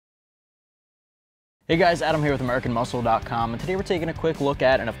Hey guys, Adam here with AmericanMuscle.com, and today we're taking a quick look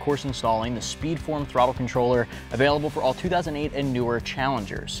at and of course installing the SpeedForm Throttle Controller, available for all 2008 and newer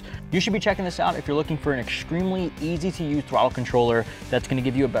Challengers. You should be checking this out if you're looking for an extremely easy to use throttle controller that's going to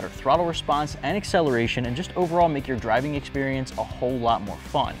give you a better throttle response and acceleration and just overall make your driving experience a whole lot more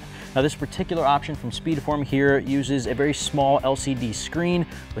fun. Now this particular option from SpeedForm here uses a very small LCD screen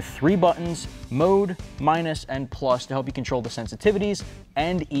with 3 buttons, mode, minus, and plus, to help you control the sensitivities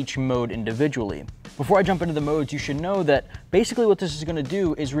and each mode individually. Before I jump into the modes, you should know that basically what this is going to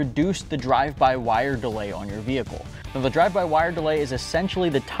do is reduce the drive-by-wire delay on your vehicle. Now the drive-by-wire delay is essentially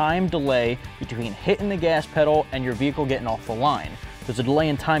the time delay between hitting the gas pedal and your vehicle getting off the line. There's a delay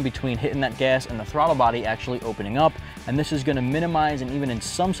in time between hitting that gas and the throttle body actually opening up, and this is going to minimize and even in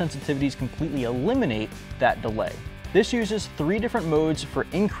some sensitivities completely eliminate that delay. This uses 3 different modes for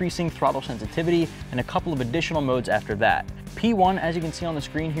increasing throttle sensitivity and a couple of additional modes after that. P1, as you can see on the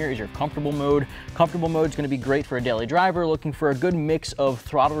screen here, is your comfortable mode. Comfortable mode is going to be great for a daily driver looking for a good mix of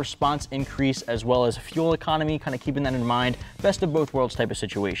throttle response increase as well as fuel economy, kind of keeping that in mind. Best of both worlds type of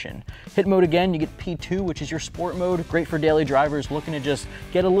situation. Hit mode again, you get P2, which is your sport mode. Great for daily drivers looking to just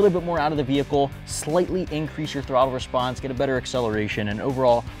get a little bit more out of the vehicle, slightly increase your throttle response, get a better acceleration, and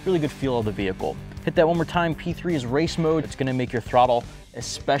overall really good feel of the vehicle. Hit that one more time. P3 is race mode. It's going to make your throttle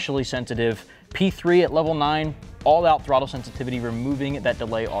especially sensitive. P3 at level 9, all out throttle sensitivity, removing that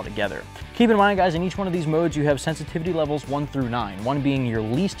delay altogether. Keep in mind, guys, in each one of these modes, you have sensitivity levels 1 through 9, 1 being your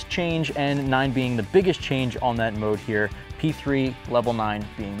least change and 9 being the biggest change on that mode here. P3, level 9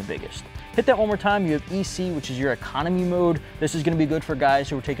 being the biggest. Hit that one more time. You have EC, which is your economy mode. This is going to be good for guys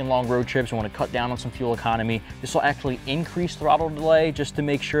who are taking long road trips and want to cut down on some fuel economy. This will actually increase throttle delay just to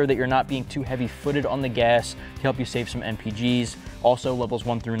make sure that you're not being too heavy-footed on the gas to help you save some MPGs. Also levels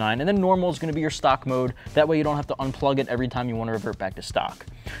 1 through 9. And then normal is going to be your stock mode. That way you don't have to unplug it every time you want to revert back to stock.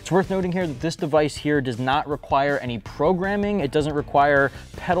 It's worth noting here that this device here does not require any programming. It doesn't require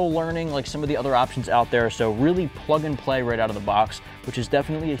pedal learning like some of the other options out there. So really plug and play right out of the box, which is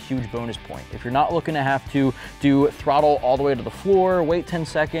definitely a huge bonus point. If you're not looking to have to do throttle all the way to the floor, wait 10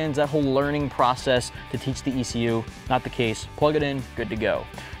 seconds, that whole learning process to teach the ECU, not the case. Plug it in, good to go.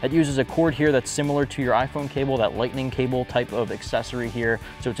 It uses a cord here that's similar to your iPhone cable, that lightning cable type of accessory here.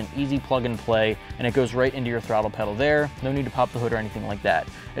 So it's an easy plug and play, and it goes right into your throttle pedal there. No need to pop the hood or anything like that.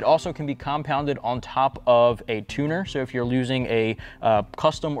 It also can be compounded on top of a tuner. So if you're using a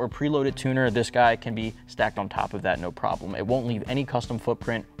custom or preloaded tuner, this guy can be stacked on top of that, no problem. It won't leave any custom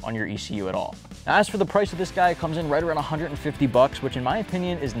footprint on your ECU at all. Now, as for the price of this guy, it comes in right around 150 bucks, which in my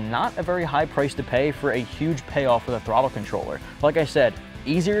opinion is not a very high price to pay for a huge payoff with a throttle controller. Like I said,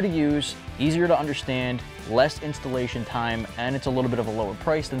 easier to use, easier to understand, less installation time, and it's a little bit of a lower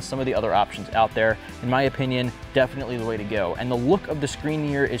price than some of the other options out there. In my opinion, definitely the way to go. And the look of the screen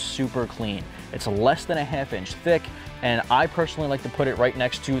here is super clean. It's less than a ½ inch thick, and I personally like to put it right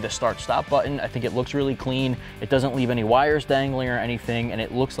next to the start-stop button. I think it looks really clean. It doesn't leave any wires dangling or anything, and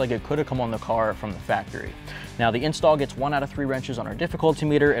it looks like it could have come on the car from the factory. Now, the install gets 1 out of 3 wrenches on our difficulty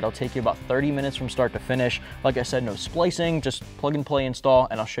meter. It'll take you about 30 minutes from start to finish. Like I said, no splicing, just plug and play install,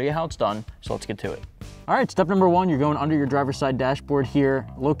 and I'll show you how it's done, so let's get to it. All right, step number 1, you're going under your driver's side dashboard here,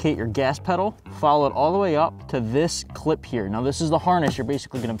 locate your gas pedal, follow it all the way up to this clip here. Now, this is the harness you're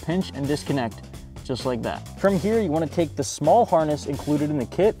basically gonna pinch and disconnect, just like that. From here, you wanna take the small harness included in the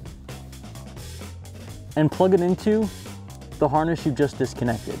kit and plug it into the harness you just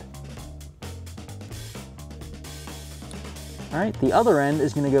disconnected. All right, the other end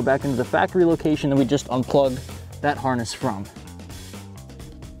is gonna go back into the factory location that we just unplugged that harness from.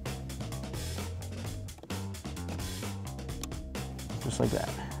 Just like that.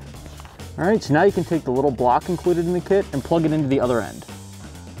 All right, so now you can take the little block included in the kit and plug it into the other end.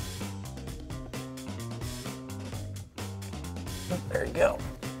 There you go.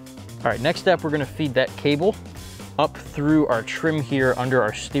 All right, next step, we're gonna feed that cable up through our trim here under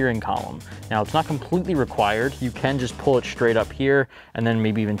our steering column. Now, it's not completely required. You can just pull it straight up here and then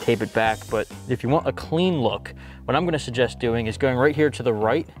maybe even tape it back. But if you want a clean look, what I'm gonna suggest doing is going right here to the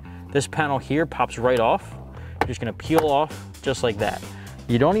right. This panel here pops right off. You're just gonna peel off just like that.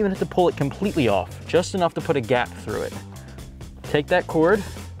 You don't even have to pull it completely off, just enough to put a gap through it. Take that cord,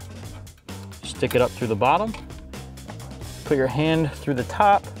 stick it up through the bottom, put your hand through the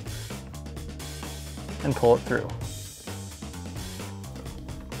top, and pull it through.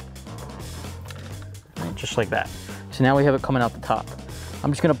 Right, just like that. So now we have it coming out the top.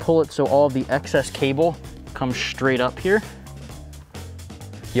 I'm just gonna pull it so all of the excess cable comes straight up here.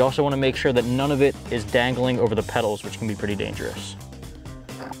 You also wanna make sure that none of it is dangling over the pedals, which can be pretty dangerous.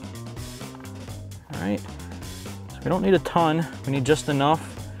 All right, so we don't need a ton. We need just enough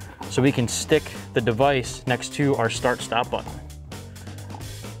so we can stick the device next to our start-stop button.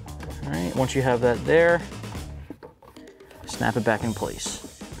 All right, once you have that there, snap it back in place.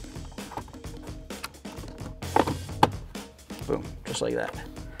 Boom, just like that.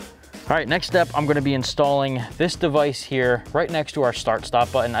 All right, next step, I'm gonna be installing this device here right next to our start-stop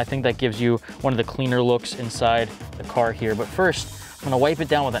button. I think that gives you one of the cleaner looks inside the car here. But first, I'm gonna wipe it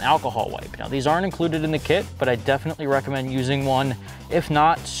down with an alcohol wipe. Now, these aren't included in the kit, but I definitely recommend using one. If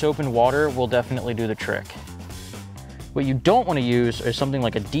not, soap and water will definitely do the trick. What you don't wanna use is something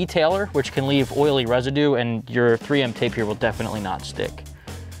like a detailer, which can leave oily residue, and your 3M tape here will definitely not stick.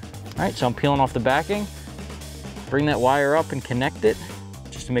 All right, so I'm peeling off the backing. Bring that wire up and connect it,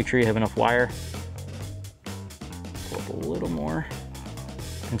 just to make sure you have enough wire. Pull up a little more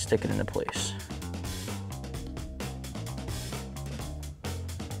and stick it into place.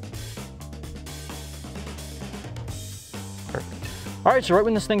 Perfect. All right, so right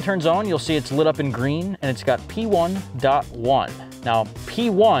when this thing turns on, you'll see it's lit up in green and it's got P1.1. Now,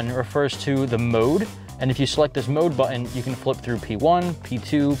 P1 refers to the mode, and if you select this mode button, you can flip through P1,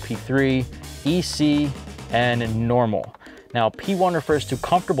 P2, P3, EC, and normal. Now, P1 refers to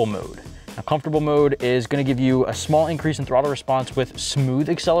comfortable mode. Now, comfortable mode is gonna give you a small increase in throttle response with smooth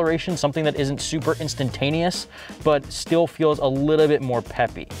acceleration, something that isn't super instantaneous, but still feels a little bit more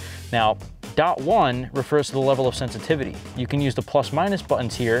peppy. Now, .1 refers to the level of sensitivity. You can use the plus minus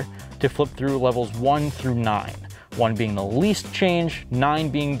buttons here to flip through levels 1 through 9. 1 being the least change, 9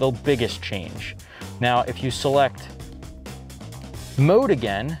 being the biggest change. Now, if you select mode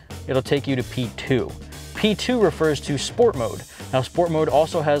again, it'll take you to P2. P2 refers to sport mode. Now, sport mode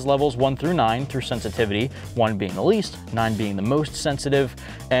also has levels 1 through 9 through sensitivity, 1 being the least, 9 being the most sensitive.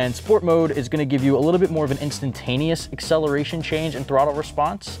 And sport mode is gonna give you a little bit more of an instantaneous acceleration change in throttle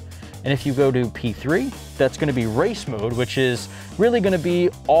response. And if you go to P3, that's gonna be race mode, which is really gonna be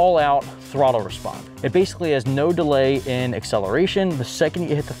all out throttle response. It basically has no delay in acceleration. The second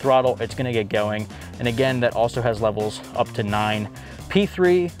you hit the throttle, it's gonna get going. And again, that also has levels up to 9.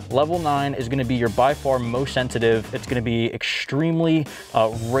 P3, level 9 is gonna be your by far most sensitive. It's gonna be extremely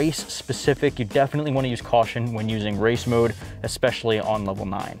race specific. You definitely wanna use caution when using race mode, especially on level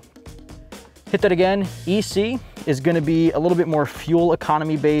 9. Hit that again. EC is gonna be a little bit more fuel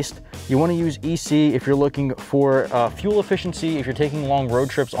economy based. You wanna use EC if you're looking for fuel efficiency, if you're taking long road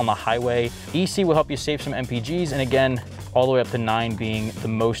trips on the highway. EC will help you save some MPGs, and again, all the way up to 9 being the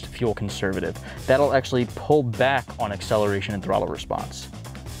most fuel conservative. That'll actually pull back on acceleration and throttle response.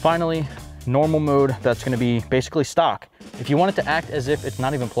 Finally, normal mode, that's gonna be basically stock. If you want it to act as if it's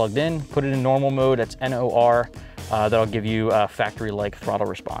not even plugged in, put it in normal mode, that's NOR. That'll give you a factory-like throttle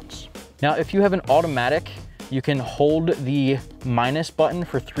response. Now, if you have an automatic, you can hold the minus button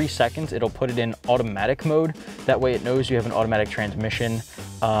for 3 seconds. It'll put it in automatic mode. That way it knows you have an automatic transmission,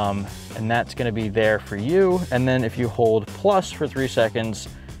 and that's gonna be there for you. And then if you hold plus for 3 seconds,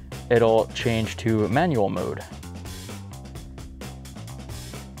 it'll change to manual mode.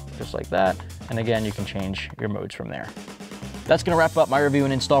 Just like that. And again, you can change your modes from there. That's gonna wrap up my review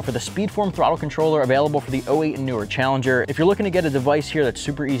and install for the SpeedForm Throttle Controller, available for the 08 and newer Challenger. If you're looking to get a device here that's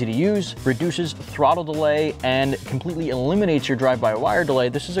super easy to use, reduces throttle delay, and completely eliminates your drive-by-wire delay,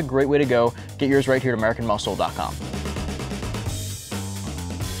 this is a great way to go. Get yours right here at AmericanMuscle.com.